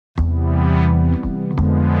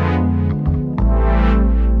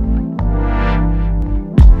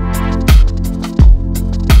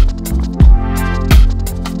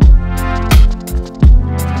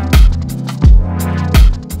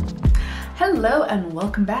Hello and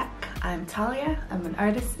welcome back. I'm Talia. I'm an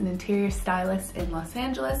artist and interior stylist in Los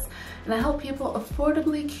Angeles, and I help people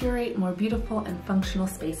affordably curate more beautiful and functional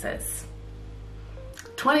spaces.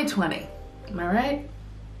 2020, am I right?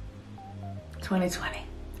 2020.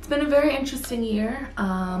 It's been a very interesting year.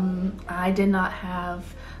 I did not have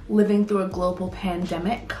living through a global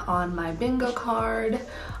pandemic on my bingo card.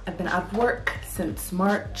 I've been out of work since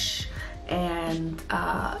March, and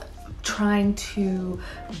trying to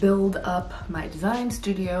build up my design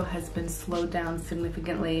studio has been slowed down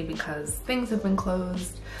significantly because things have been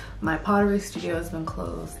closed. My pottery studio has been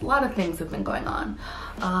closed. A lot of things have been going on.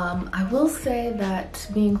 I will say that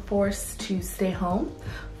being forced to stay home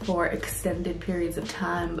for extended periods of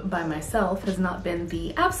time by myself has not been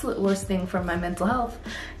the absolute worst thing for my mental health,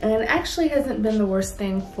 and actually hasn't been the worst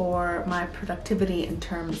thing for my productivity in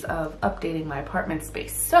terms of updating my apartment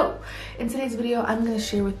space. So in today's video, I'm going to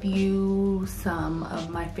share with you some of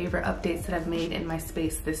my favorite updates that I've made in my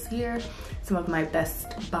space this year, some of my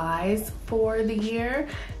best buys for the year,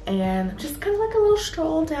 and just kind of like a little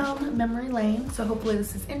stroll down memory lane. So hopefully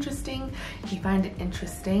this is interesting. If you find it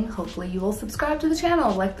interesting, hopefully you will subscribe to the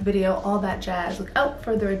channel, like the video, all that jazz. Without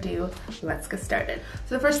further ado, let's get started.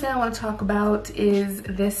 So the first thing I want to talk about is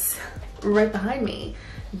this right behind me.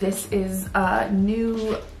 This is a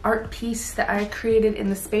new art piece that I created in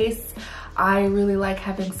the space. I really like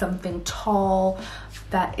having something tall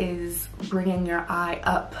that is bringing your eye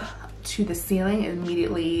up to the ceiling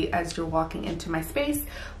immediately as you're walking into my space.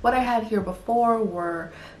 What I had here before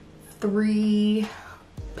were 3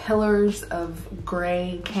 pillars of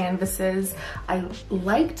gray canvases. I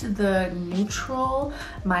liked the neutral.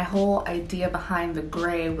 My whole idea behind the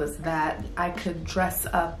gray was that I could dress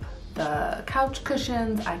up the couch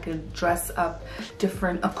cushions, I could dress up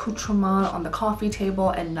different accoutrements on the coffee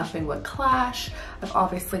table and nothing would clash. I've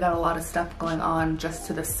obviously got a lot of stuff going on just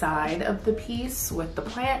to the side of the piece with the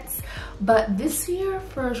plants, but this year,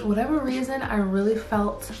 for whatever reason, I really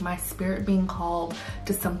felt my spirit being called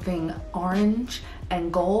to something orange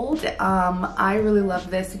and gold. I really love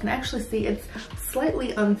this. You can actually see it's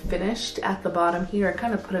slightly unfinished at the bottom here. I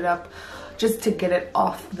kind of put it up just to get it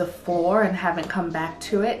off the floor and haven't come back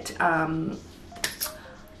to it. I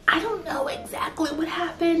don't know exactly what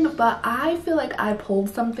happened, but I feel like I pulled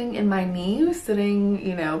something in my knee sitting,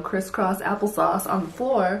 you know, crisscross applesauce on the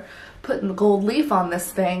floor, putting the gold leaf on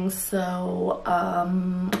this thing. So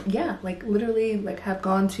yeah, like literally like have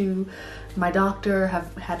gone to my doctor,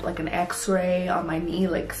 have had like an x-ray on my knee,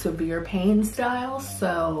 like severe pain style.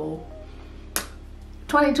 So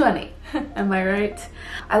 2020, am I right?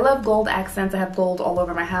 I love gold accents. I have gold all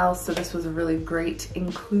over my house, so this was a really great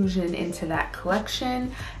inclusion into that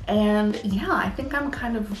collection. And yeah, I think I'm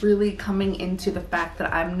kind of really coming into the fact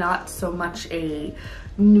that I'm not so much a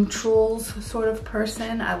neutrals sort of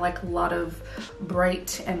person. I like a lot of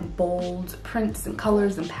bright and bold prints and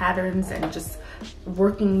colors and patterns, and just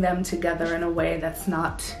working them together in a way that's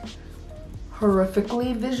not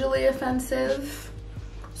horrifically visually offensive.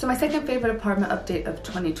 So my second favorite apartment update of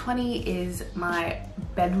 2020 is my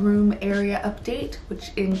bedroom area update, which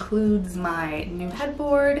includes my new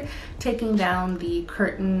headboard, taking down the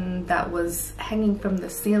curtain that was hanging from the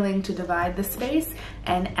ceiling to divide the space,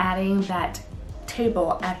 and adding that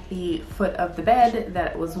table at the foot of the bed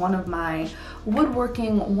that was one of my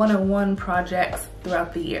woodworking 101 projects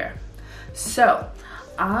throughout the year. So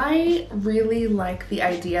I really like the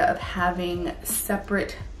idea of having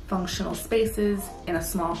separate functional spaces in a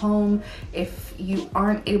small home. If you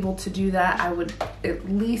aren't able to do that, I would at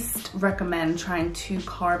least recommend trying to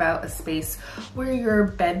carve out a space where your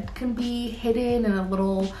bed can be hidden in a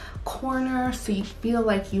little corner so you feel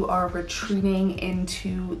like you are retreating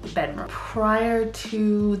into the bedroom. Prior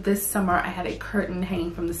to this summer, I had a curtain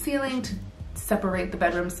hanging from the ceiling to separate the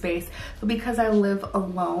bedroom space, but because I live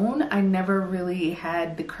alone, I never really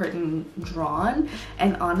had the curtain drawn,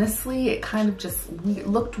 and honestly it kind of just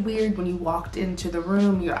looked weird when you walked into the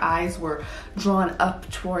room. Your eyes were drawn up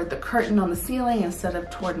toward the curtain on the ceiling instead of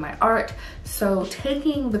toward my art. So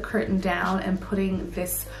taking the curtain down and putting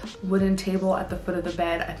this wooden table at the foot of the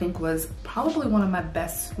bed, I think was probably one of my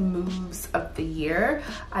best moves of the year.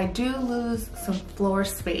 I do lose some floor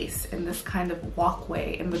space in this kind of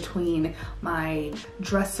walkway in between my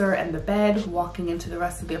dresser and the bed, walking into the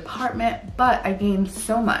rest of the apartment, but I gained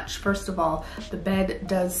so much. First of all, the bed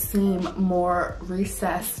does seem more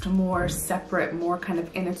recessed, more separate, more kind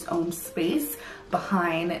of in its own space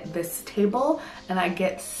behind this table, and I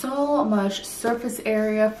get so much surface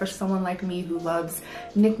area for someone like me who loves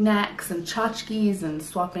knickknacks and tchotchkes and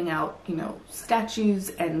swapping out, you know, statues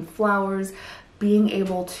and flowers. being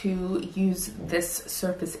able to use this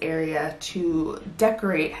surface area to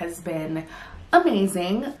decorate has been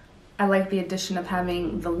amazing. I like the addition of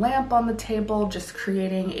having the lamp on the table, just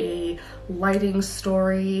creating a lighting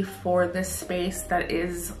story for this space that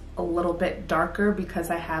is a little bit darker because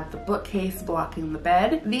I have the bookcase blocking the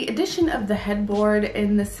bed. The addition of the headboard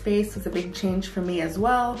in this space was a big change for me as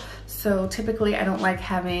well. So typically I don't like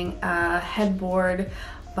having a headboard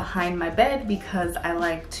behind my bed because I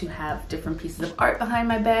like to have different pieces of art behind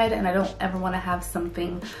my bed, and I don't ever want to have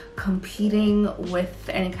something competing with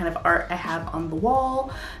any kind of art I have on the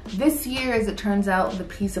wall. This year, as it turns out, the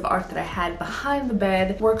piece of art that I had behind the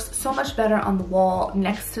bed works so much better on the wall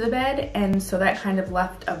next to the bed, and so that kind of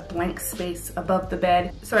left a blank space above the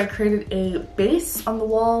bed. So I created a base on the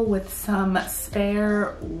wall with some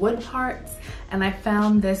spare wood parts, and I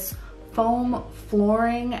found this foam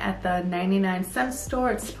flooring at the 99-cent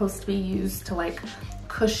store. It's supposed to be used to like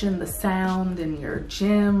cushion the sound in your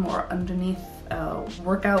gym or underneath a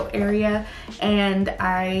workout area. And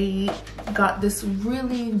I got this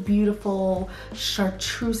really beautiful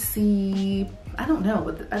chartreusey, I don't know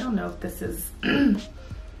if this is,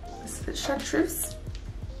 is it chartreuse?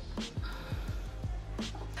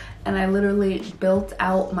 And I literally built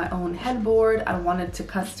out my own headboard. I wanted to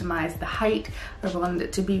customize the height. I wanted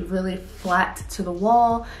it to be really flat to the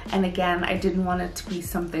wall. And again, I didn't want it to be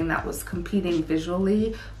something that was competing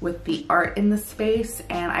visually with the art in the space.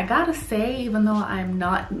 And I gotta say, even though I'm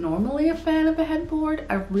not normally a fan of a headboard,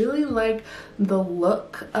 I really like the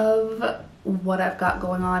look of what I've got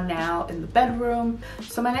going on now in the bedroom.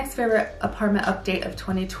 So my next favorite apartment update of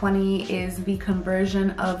 2020 is the conversion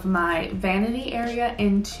of my vanity area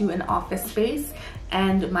into an office space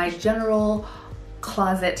and my general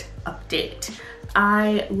closet update.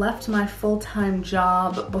 I left my full-time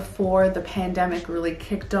job before the pandemic really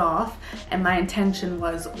kicked off, and my intention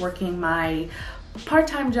was working my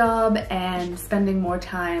part-time job and spending more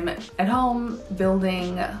time at home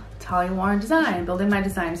building Talia Warren Design, building my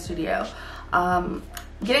design studio.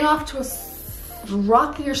 Getting off to a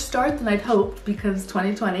rockier start than I'd hoped because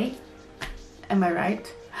 2020, am I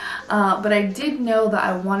right? But I did know that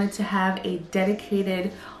I wanted to have a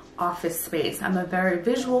dedicated office space. I'm a very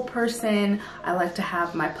visual person. I like to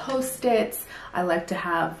have my post-its. I like to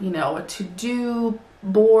have, you know, a to-do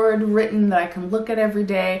board written that I can look at every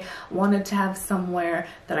day. Wanted to have somewhere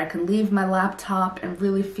that I can leave my laptop and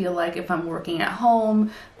really feel like if I'm working at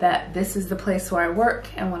home that this is the place where I work,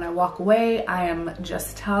 and when I walk away I am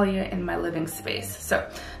just Talia in my living space. So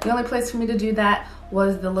the only place for me to do that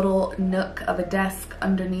was the little nook of a desk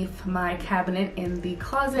underneath my cabinet in the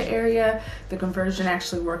closet area. The conversion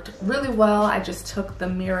actually worked really well. I just took the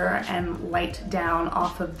mirror and light down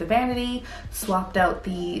off of the vanity, swapped out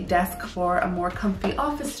the desk for a more comfy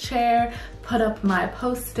office chair, put up my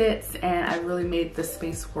post-its, and I really made the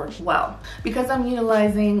space work well. Because I'm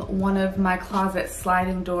utilizing one of my closet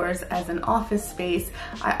sliding doors as an office space,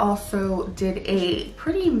 I also did a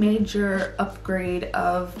pretty major upgrade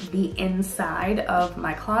of the inside of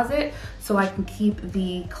my closet so I can keep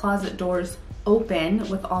the closet doors open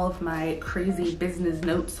with all of my crazy business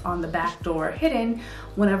notes on the back door hidden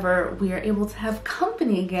whenever we are able to have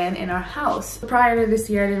company again in our house. Prior to this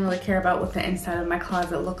year, I didn't really care about what the inside of my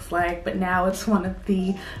closet looks like, but now it's one of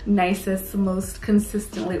the nicest, most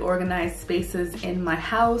consistently organized spaces in my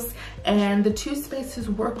house, and the two spaces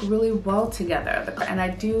work really well together. And I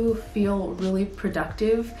do feel really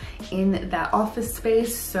productive in that office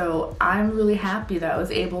space, so I'm really happy that I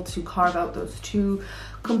was able to carve out those two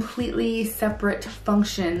completely separate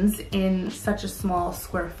functions in such a small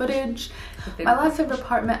square footage. My last favorite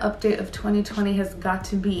apartment update of 2020 has got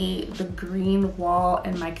to be the green wall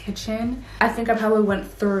in my kitchen. I think I probably went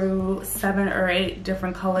through 7 or 8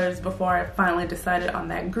 different colors before I finally decided on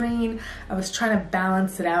that green. I was trying to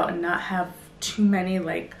balance it out and not have too many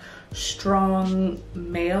like strong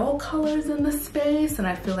male colors in the space, and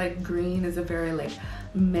I feel like green is a very like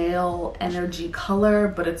male energy color,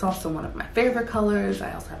 but it's also one of my favorite colors.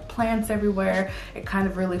 I also have plants everywhere. It kind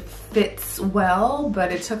of really fits well,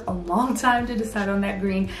 but it took a long time to decide on that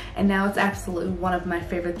green, and now it's absolutely one of my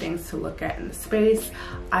favorite things to look at in the space.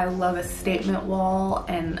 I love a statement wall,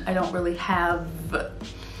 and I don't really have,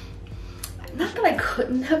 not that I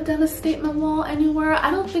couldn't have done a statement wall anywhere.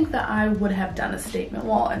 I don't think that I would have done a statement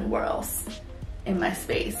wall anywhere else in my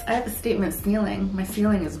space. I have a statement ceiling. My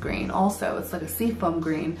ceiling is green also. It's like a seafoam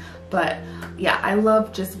green. But yeah, I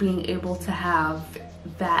love just being able to have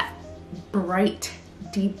that bright,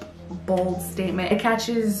 deep, bold statement. It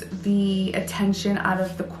catches the attention out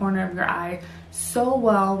of the corner of your eye so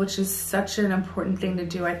well, which is such an important thing to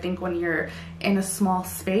do. I think when you're in a small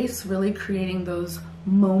space, really creating those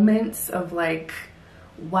moments of like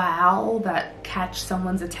wow that catch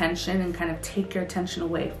someone's attention and kind of take your attention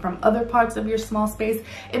away from other parts of your small space,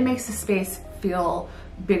 it makes the space feel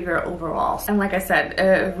bigger overall. And like I said,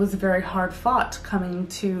 it was very hard fought coming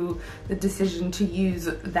to the decision to use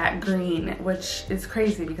that green, which is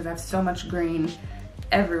crazy because I have so much green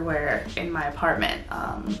everywhere in my apartment.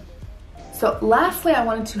 So lastly, I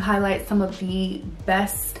wanted to highlight some of the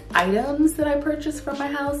best items that I purchased from my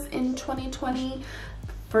house in 2020.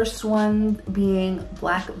 First one being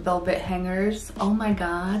black velvet hangers. Oh my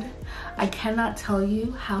God, I cannot tell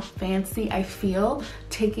you how fancy I feel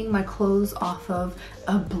taking my clothes off of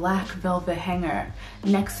a black velvet hanger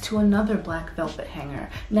next to another black velvet hanger,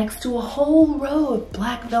 next to a whole row of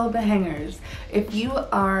black velvet hangers. If you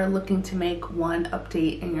are looking to make one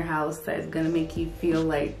update in your house that is gonna make you feel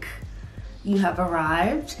like you have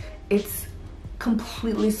arrived, it's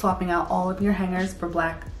completely swapping out all of your hangers for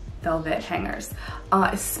black velvet hangers,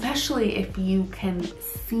 especially if you can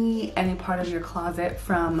see any part of your closet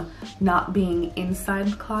from not being inside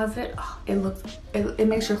the closet. It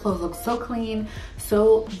makes your clothes look so clean,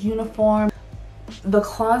 so uniform. The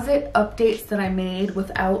closet updates that I made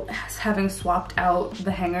without having swapped out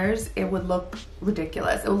the hangers, it would look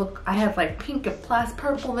ridiculous. It would look, I had like pink and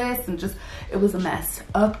purple this, and just, it was a mess.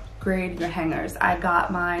 Upgrade your hangers. I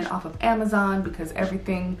got mine off of Amazon because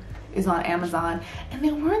everything is on Amazon and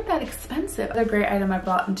they weren't that expensive. Another great item I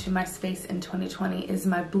brought into my space in 2020 is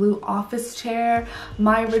my blue office chair.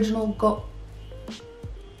 My original goal,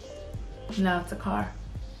 no, it's a car.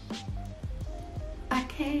 I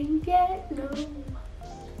can't get no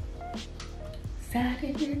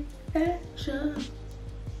satisfaction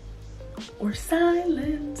or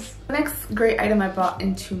silence. The next great item I brought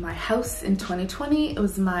into my house in 2020, it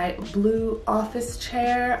was my blue office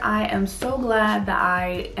chair. I am so glad that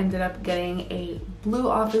I ended up getting a blue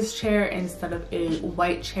office chair instead of a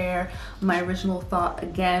white chair. My original thought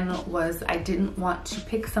again was I didn't want to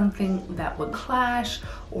pick something that would clash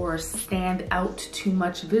or stand out too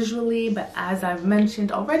much visually, but as I've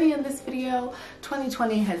mentioned already in this video,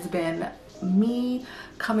 2020 has been me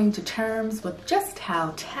coming to terms with just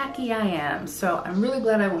how tacky I am. So I'm really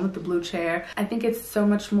glad I went with the blue chair. I think it's so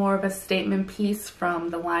much more of a statement piece from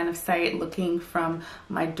the line of sight looking from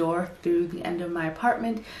my door through the end of my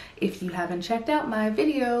apartment. If you haven't checked out my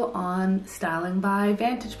video on styling by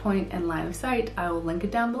vantage point and line of sight, I will link it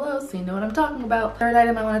down below so you know what I'm talking about. Third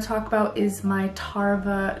item I want to talk about is my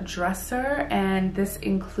Tarva Dresser, and this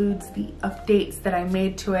includes the updates that I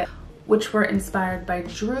made to it, which were inspired by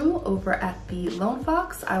Drew over at the Lone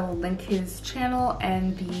Fox. I will link his channel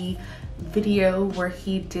and the video where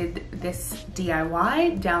he did this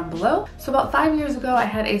DIY down below. So about 5 years ago, I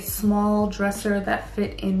had a small dresser that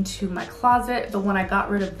fit into my closet, but when I got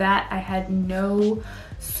rid of that, I had no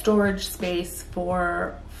storage space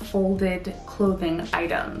for folded clothing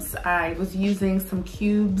items. I was using some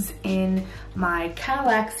cubes in my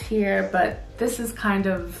Cadillacs here, but this is kind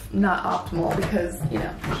of not optimal because, you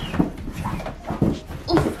know,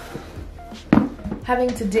 having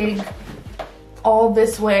to dig all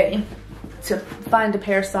this way to find a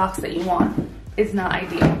pair of socks that you want is not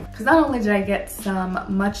ideal. Because not only did I get some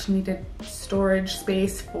much needed storage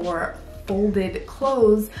space for folded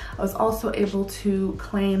clothes, I was also able to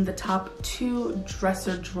claim the top 2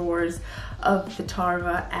 dresser drawers of the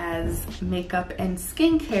Tarva as makeup and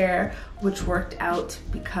skincare, which worked out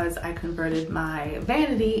because I converted my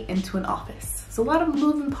vanity into an office. So a lot of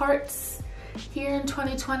moving parts here in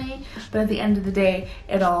 2020, but at the end of the day,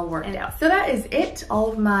 it all worked out. So that is it,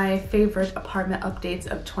 all of my favorite apartment updates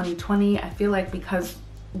of 2020. I feel like because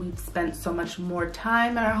we've spent so much more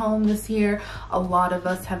time in our home this year, a lot of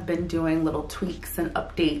us have been doing little tweaks and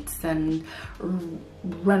updates and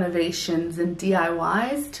renovations and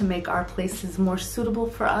DIYs to make our places more suitable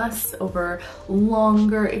for us over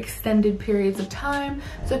longer extended periods of time.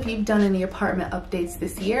 So if you've done any apartment updates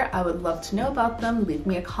this year, I would love to know about them. Leave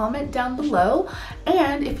me a comment down below.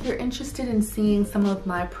 And if you're interested in seeing some of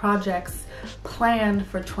my projects planned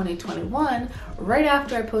for 2021, right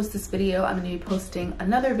after I post this video, I'm going to be posting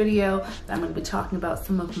another video that I'm going to be talking about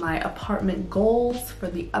some of my apartment goals for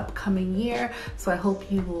the upcoming year. So I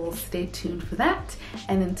hope you will stay tuned for that.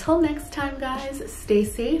 And until next time, guys, stay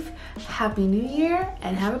safe, happy new year,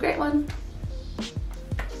 and have a great one.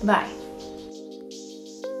 Bye.